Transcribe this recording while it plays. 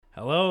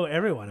Hello,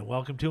 everyone, and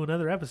welcome to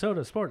another episode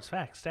of Sports,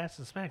 Facts, Stats,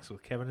 and Smacks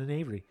with Kevin and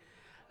Avery.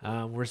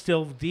 We're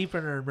still deep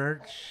in our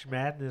March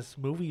Madness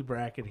movie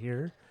bracket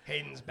here.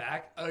 Hayden's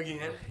back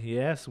again.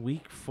 Yes,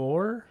 week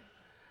 4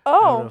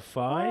 Oh, out of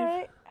 5. all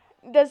right.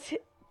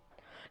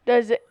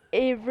 Does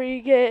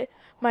Avery get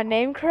my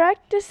name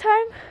correct this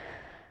time?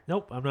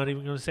 Nope, I'm not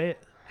even going to say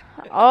it.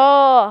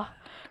 Oh,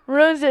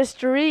 ruins the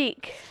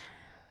streak.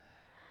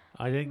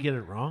 I didn't get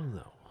it wrong,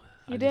 though.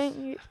 You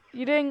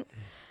didn't.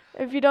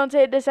 If you don't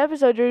say it this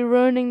episode, you're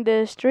ruining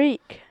the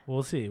streak.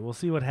 We'll see. We'll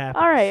see what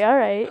happens. All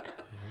right. It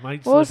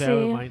might We'll slip out,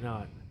 it see. might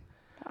not.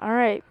 All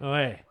right.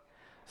 Okay,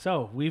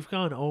 so we've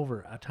gone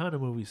over a ton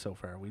of movies so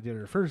far. We did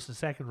our first and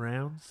second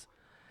rounds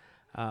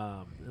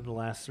in the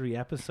last 3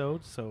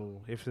 episodes. So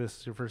if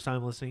this is your first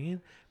time listening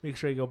in, make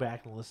sure you go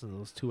back and listen to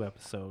those 2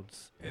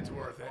 episodes. It's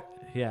worth it.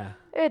 Yeah.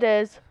 It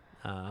is.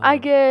 I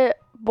get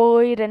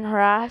bullied and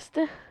harassed.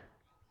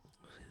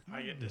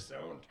 I get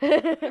disowned.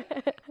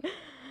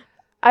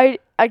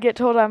 I get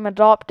told I'm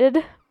adopted.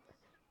 I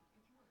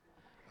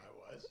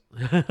was.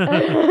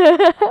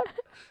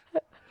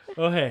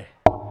 Okay,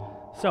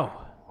 so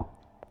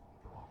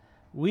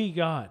we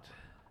got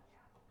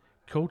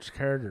Coach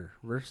Carter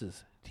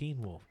versus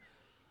Teen Wolf.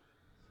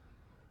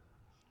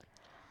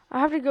 I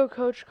have to go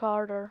Coach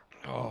Carter.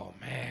 Oh,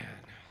 man.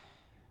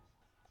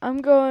 I'm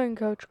going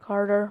Coach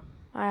Carter.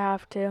 I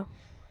have to.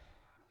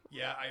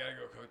 Yeah, I gotta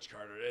go Coach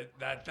Carter.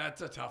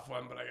 That's a tough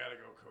one, but I gotta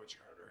go Coach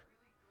Carter.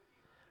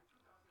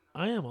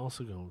 I am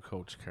also going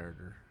Coach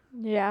Carter.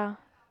 Yeah.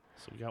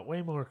 So we got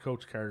way more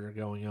Coach Carter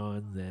going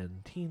on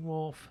than Teen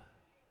Wolf.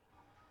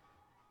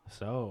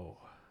 So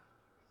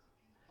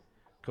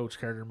Coach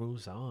Carter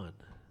moves on.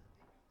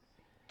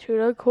 To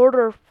the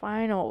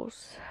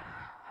quarterfinals.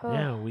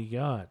 Yeah, we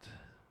got.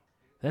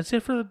 That's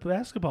it for the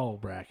basketball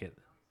bracket.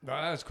 No,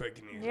 that was quick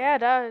and easy. Yeah,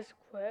 that was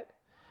quick.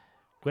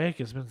 Quick,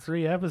 it's been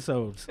 3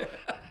 episodes.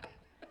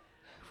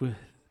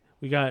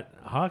 we got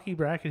hockey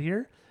bracket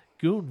here.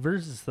 Goon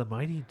versus the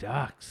Mighty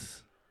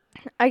Ducks.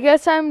 I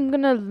guess I'm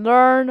going to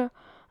learn.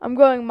 I'm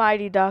going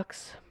Mighty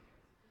Ducks.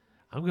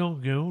 I'm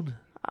going Goon.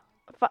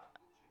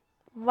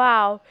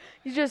 Wow.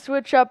 You just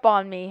switch up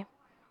on me.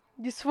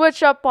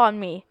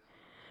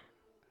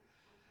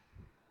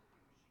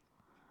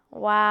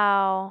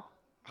 Wow.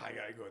 I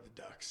gotta go with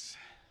the Ducks.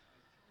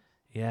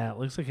 Yeah, it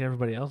looks like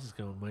everybody else is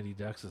going Mighty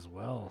Ducks as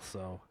well.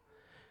 So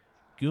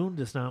Goon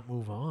does not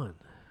move on.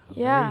 I'm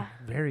Yeah.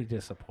 Very, very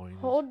disappointed.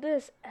 Hold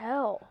this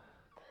L,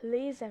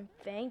 please, and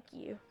thank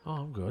you. Oh,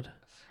 I'm good.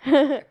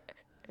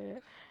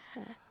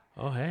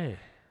 Oh, hey.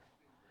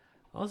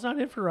 Well, that's not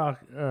it for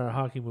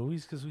hockey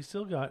movies because we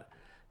still got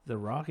The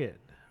Rocket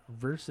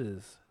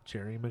versus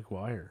Jerry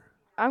Maguire.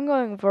 I'm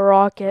going for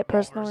Rocket,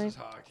 personally.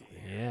 Versus hockey.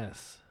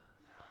 Yes.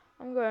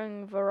 I'm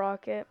going for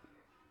Rocket.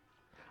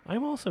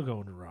 I'm also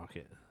going to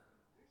Rocket.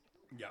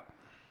 Yep.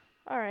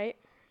 All right.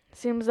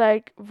 Seems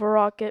like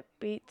Rocket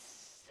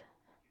beats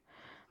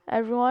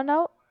everyone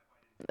out.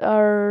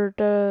 Or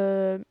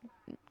the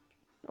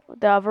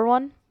other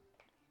one.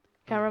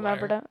 Can't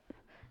remember Maguire. that.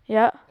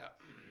 Yeah.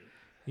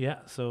 Yeah,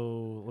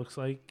 so looks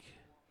like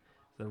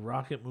the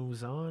Rocket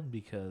moves on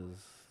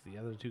because the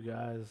other 2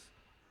 guys,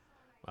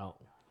 well,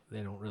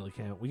 they don't really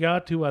count. We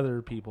got 2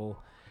 other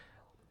people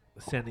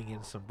sending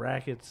in some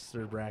brackets.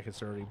 Their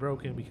brackets are already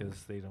broken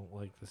because they don't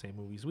like the same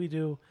movies we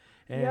do.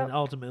 And Yep.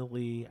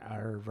 ultimately,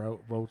 our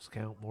votes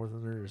count more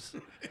than theirs.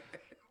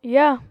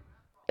 Yeah,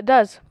 it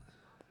does.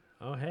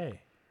 Oh,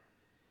 hey.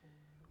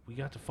 We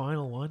got the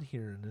final one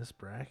here in this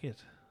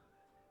bracket.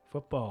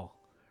 Football.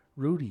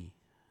 Rudy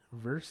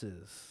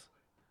versus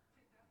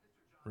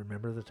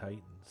Remember the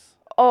Titans.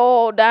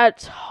 Oh,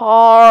 that's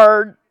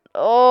hard.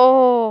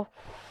 Oh.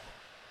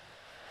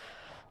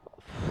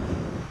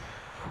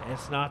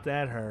 It's not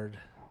that hard.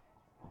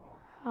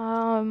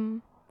 I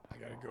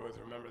gotta go with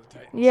Remember the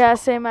Titans. Yeah,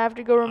 same. I have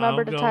to go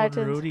remember I'm the going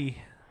Titans.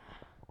 Rudy.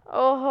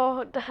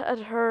 Oh, that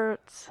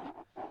hurts.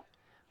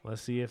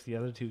 Let's see if the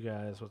other 2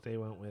 guys, what they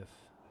went with.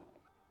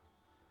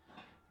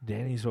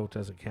 Danny's vote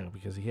doesn't count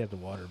because he had the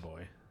Water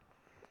Boy.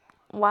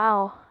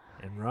 Wow.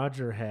 And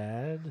Roger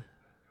had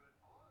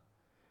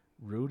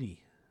Rudy.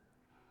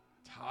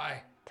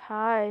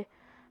 Tie.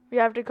 We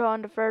have to go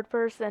on to third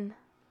person.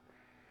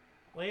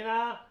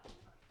 Lena,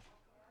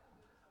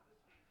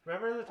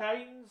 remember the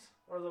Titans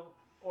or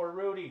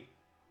Rudy?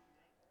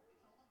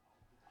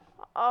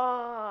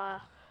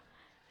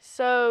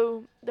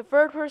 So the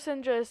third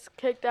person just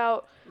kicked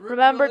out.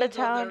 Remember the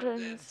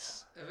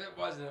Titans. If it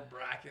wasn't a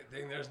bracket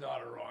thing, there's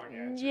not a wrong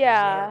answer.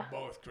 Yeah. They're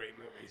both great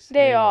movies.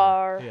 They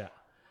are.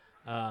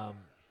 Yeah.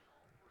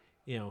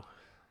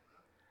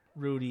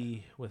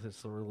 Rudy with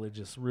its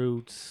religious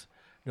roots,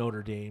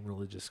 Notre Dame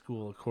religious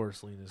school. Of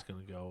course, Lena's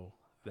going to go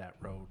that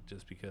road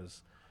just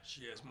because.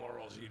 She has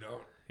morals, you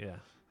don't. Yeah.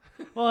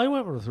 Well, I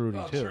went with Rudy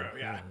Oh, too. true,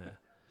 yeah.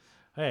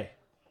 Hey.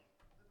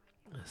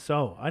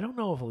 So I don't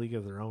know if A League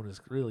of Their Own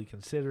is really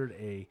considered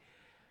a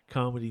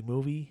comedy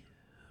movie,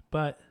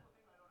 but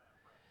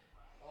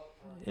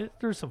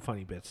there's some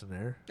funny bits in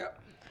there. Yep.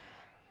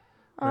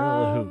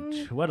 Merle the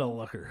Hooch. What a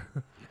looker.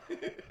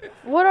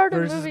 What are the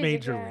Versus movies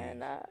Major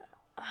again?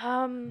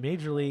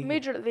 Major League.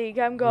 Major League.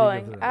 I'm of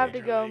going. their I have to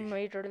Major go League.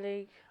 Major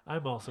League.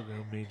 I'm also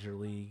going Major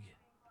League.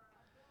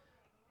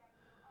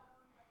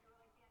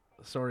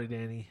 Sorry,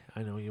 Danny.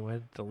 I know you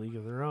went to League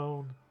of Their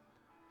Own,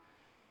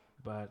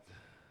 but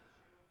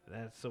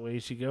that's the way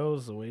she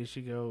goes. The way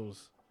she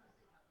goes.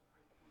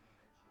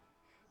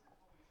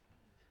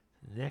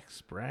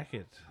 Next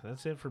bracket.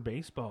 That's it for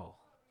baseball.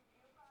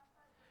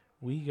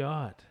 We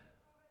got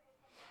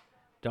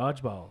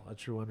Dodgeball, a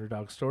true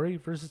underdog story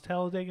versus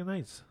Talladega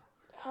Nights.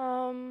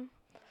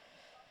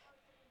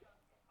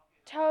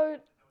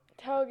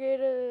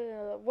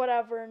 Tailgated,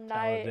 whatever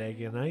night.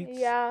 Talladega Nights.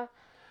 Yeah,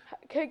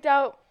 kicked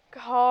out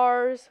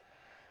cars,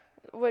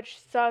 which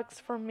sucks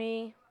for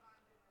me.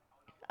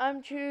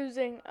 I'm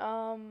choosing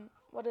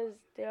what is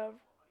the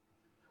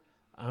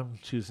I'm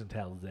choosing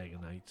Talladega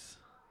Nights.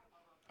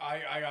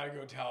 I gotta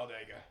go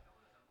Talladega.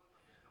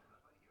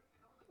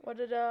 what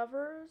did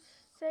others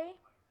say?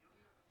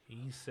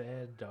 He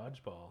said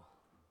Dodgeball.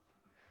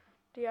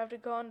 Do you have to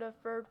go into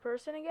third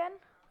person again?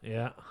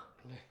 Yeah.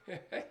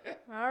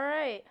 All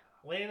right.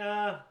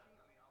 Lena,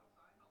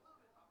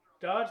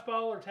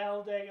 Dodgeball or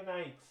Talladega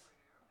Nights?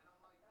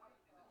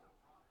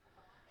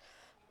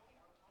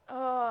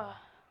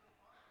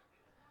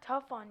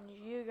 Tough on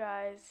you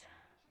guys.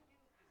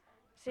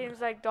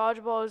 Seems like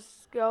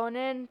dodgeball's going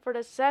in for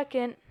the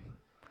second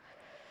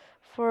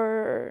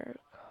for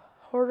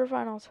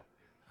quarterfinals.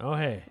 Oh,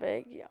 hey.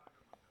 Big, yeah.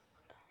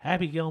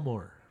 Happy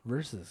Gilmore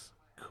versus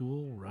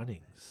Cool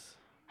Runnings.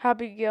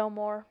 Happy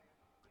Gilmore.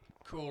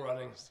 Cool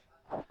Runnings.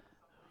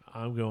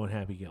 I'm going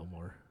Happy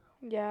Gilmore.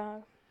 Yeah.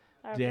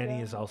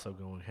 Danny is also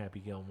going Happy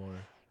Gilmore.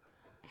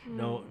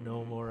 No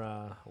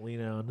more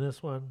Lena on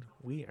this one.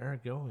 We are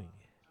going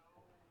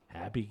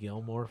Happy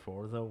Gilmore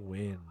for the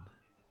win.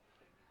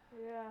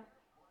 Yeah.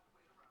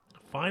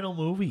 Final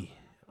movie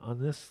on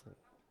this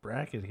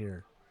bracket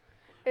here.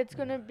 It's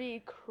gonna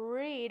be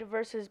Creed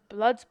versus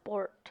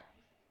Bloodsport.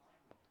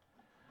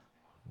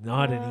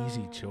 Not an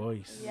easy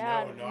choice.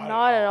 Yeah, No, not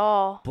not at at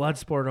all.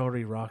 Bloodsport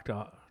already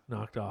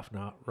knocked off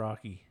not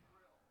Rocky.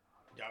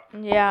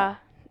 Yep. Yeah,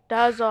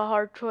 that was a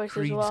hard choice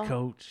Creed's as well.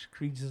 coach,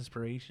 Creed's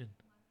inspiration.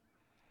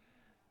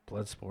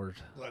 Bloodsport.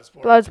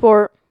 Bloodsport.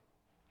 Bloodsport.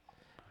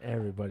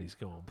 Everybody's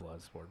going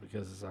Bloodsport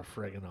because it's a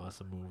friggin'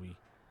 awesome movie.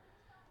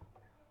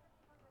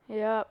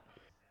 Yep.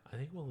 I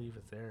think we'll leave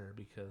it there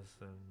because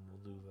then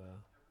we'll do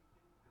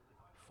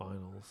the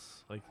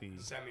finals, like the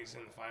Semis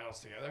and the finals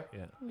together.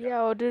 yeah.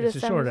 Yeah, we'll do It's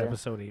the a short semis.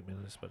 episode, 8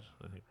 minutes, but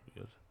I think we'll be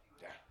good.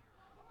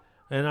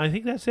 Yeah. And I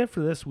think that's it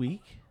for this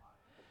week.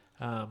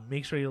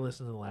 Make sure you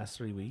listen to the last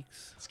 3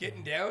 weeks. It's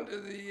getting down to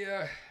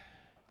the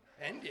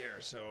end here,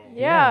 so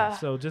Yeah.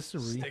 So just to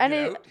Stick And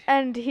it out.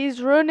 and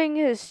he's ruining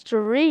his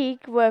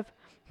streak with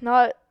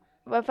not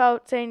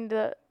without saying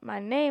my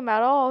name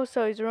at all.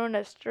 So he's ruined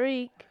a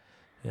streak.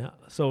 yeah.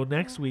 So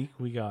next week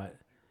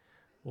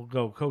we'll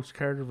go Coach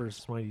Carter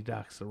versus Mighty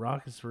Ducks, the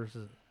Rocket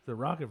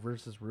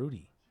versus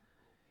Rudy,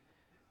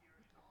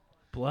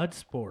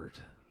 Bloodsport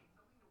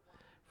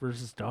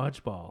versus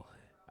Dodgeball,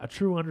 a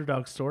true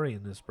underdog story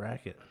in this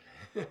bracket.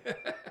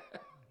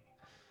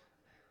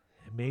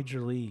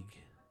 Major League.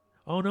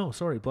 Oh no,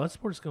 sorry,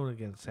 Bloodsport's going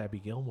against Happy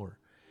Gilmore.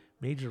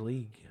 Major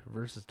League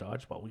versus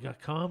Dodgeball. We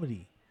got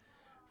comedy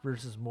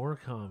versus more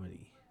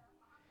comedy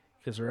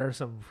because there are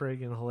some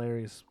friggin'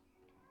 hilarious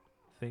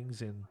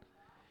things in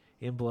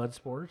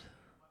Bloodsport.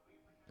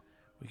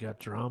 We got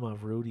drama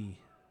of Rudy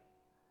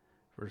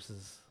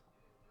versus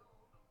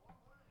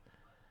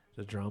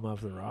the drama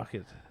of the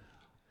Rocket.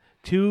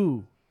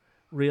 2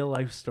 real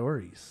life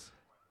stories.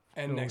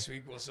 And next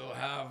week we'll still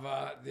have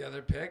the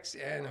other picks,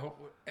 and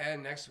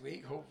next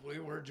week hopefully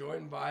we're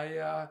joined by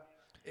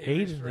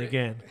Avery's Hayden Free.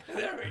 again.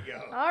 There we go.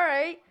 All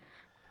right.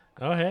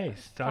 Oh hey,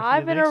 talk to you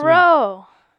 5 in a next week. row.